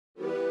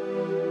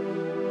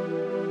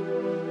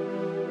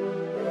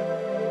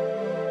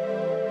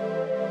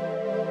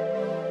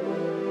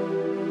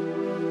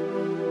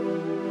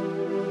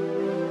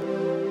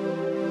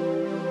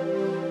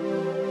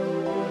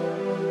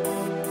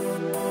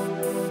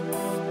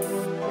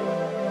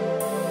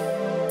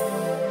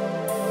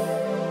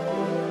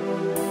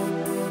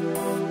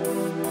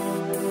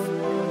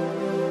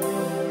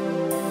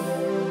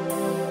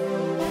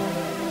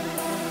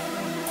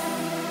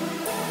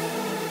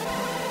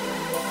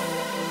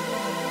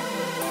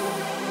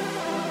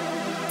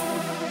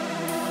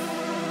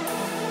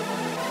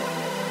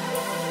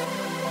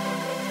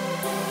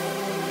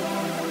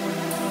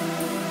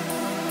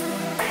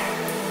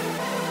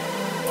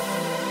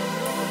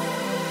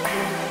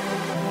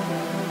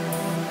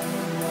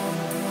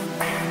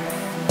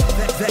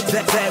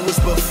That was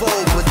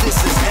before, but this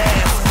is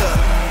after.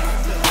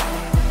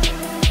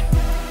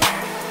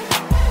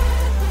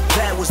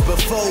 That was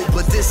before,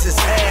 but this is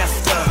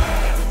after.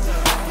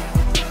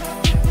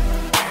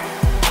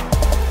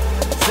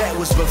 That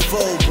was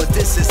before, but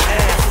this is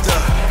after.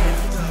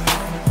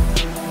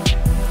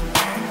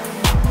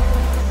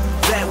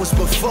 That was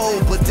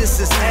before, but this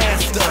is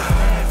after.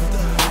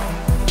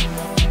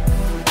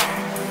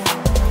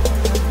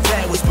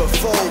 That was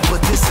before,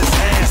 but this is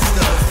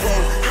after.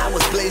 I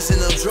was blazing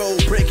them dro,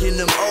 breaking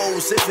them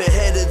O's. If it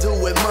had to do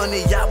with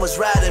money, I was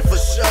riding for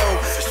show.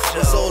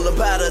 It's all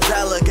about a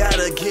dollar,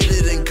 gotta get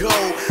it and go.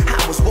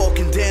 I was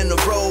walking down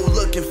the road,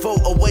 looking for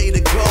a way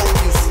to go.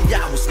 You see,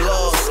 I was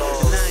lost,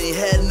 and I ain't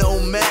had no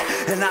map.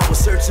 And I was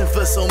searching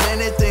for so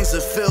many things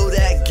to fill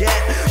that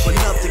gap, but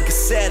nothing could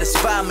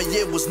satisfy me,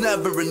 it was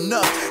never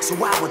enough. So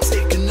I would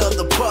take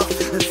another puff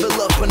and fill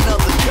up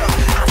another cup.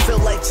 I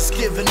felt like just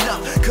giving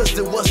up, cause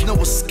there was no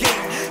escape.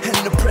 And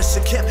the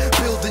pressure kept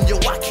building, yo,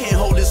 I can't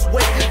hold this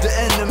weight. The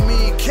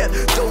enemy kept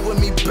throwing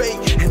me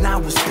bait, and I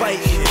was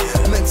biting.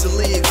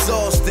 Mentally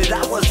exhausted,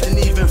 I wasn't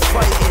even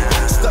fighting.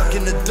 Stuck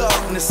in the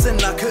darkness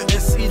and I couldn't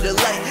see the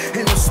light.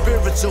 And the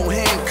spiritual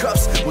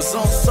handcuffs was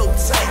on so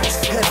tight.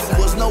 Heaven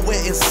was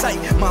nowhere in sight,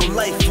 my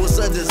life was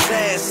a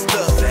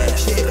disaster.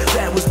 Yeah,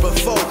 that was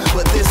before,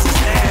 but this is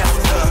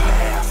after.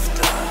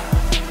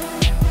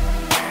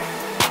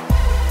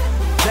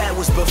 That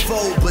was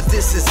before, but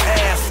this is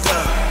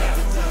after.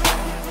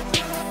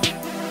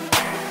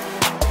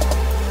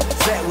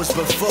 That was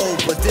before,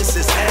 but this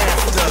is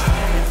after.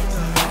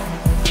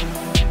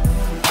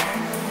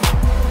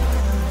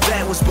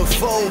 That was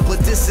before, but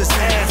this is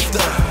after.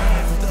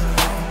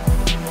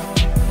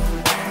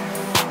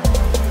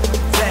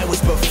 That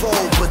was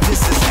before, but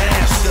this is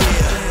after.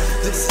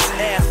 This is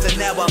after,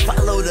 now I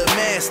follow the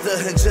master.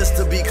 And just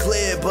to be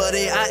clear,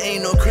 buddy, I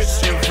ain't no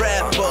Christian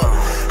rapper.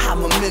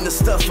 I'm a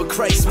minister for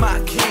Christ, my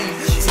King.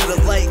 To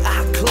the light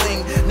I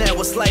cling, now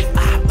it's life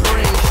I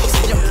bring.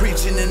 See, I'm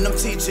preaching and I'm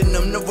teaching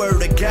them the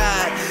word of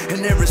God.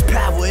 And there is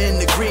power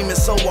in agreement,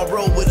 so I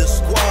roll with a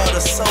squad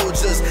of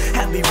soldiers.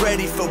 Have me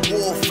ready for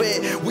warfare,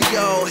 we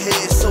all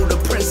here. So the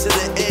prince of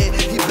the air,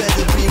 he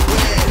better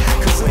beware.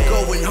 Cause I'm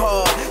going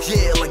hard,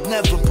 yeah, like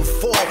never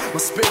before. My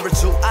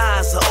spiritual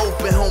eyes are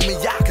open, homie,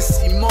 I can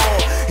see more.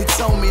 He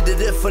told me that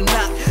if I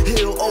knock,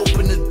 he'll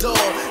open the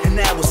door. And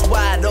now it's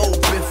wide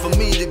open for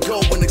me to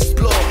go and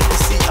explore. You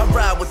see, I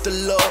ride with the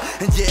Lord,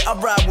 and yeah, I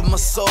ride with my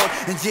sword.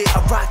 And yeah,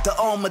 I rock the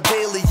armor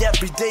daily,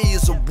 every day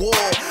is a war.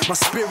 My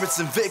spirit's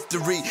in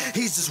victory,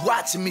 he's just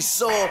watching me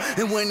soar.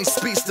 And when he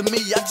speaks to me,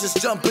 I just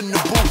jump in the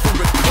booth and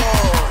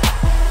record.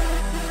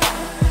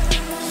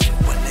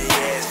 When they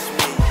ask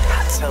me,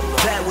 I tell them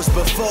that was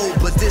before,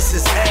 but this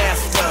is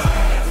after.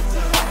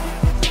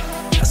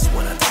 That's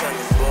what I tell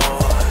them,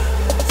 boy.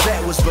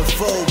 That was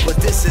before, but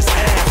this is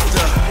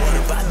after. What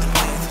about the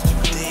things that you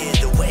did,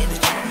 the way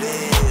that you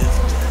lived?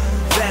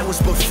 That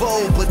was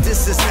before, but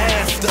this is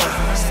after.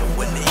 So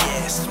when they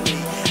ask me,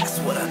 that's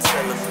what I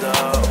tell them,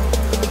 dog.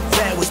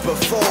 That was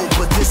before,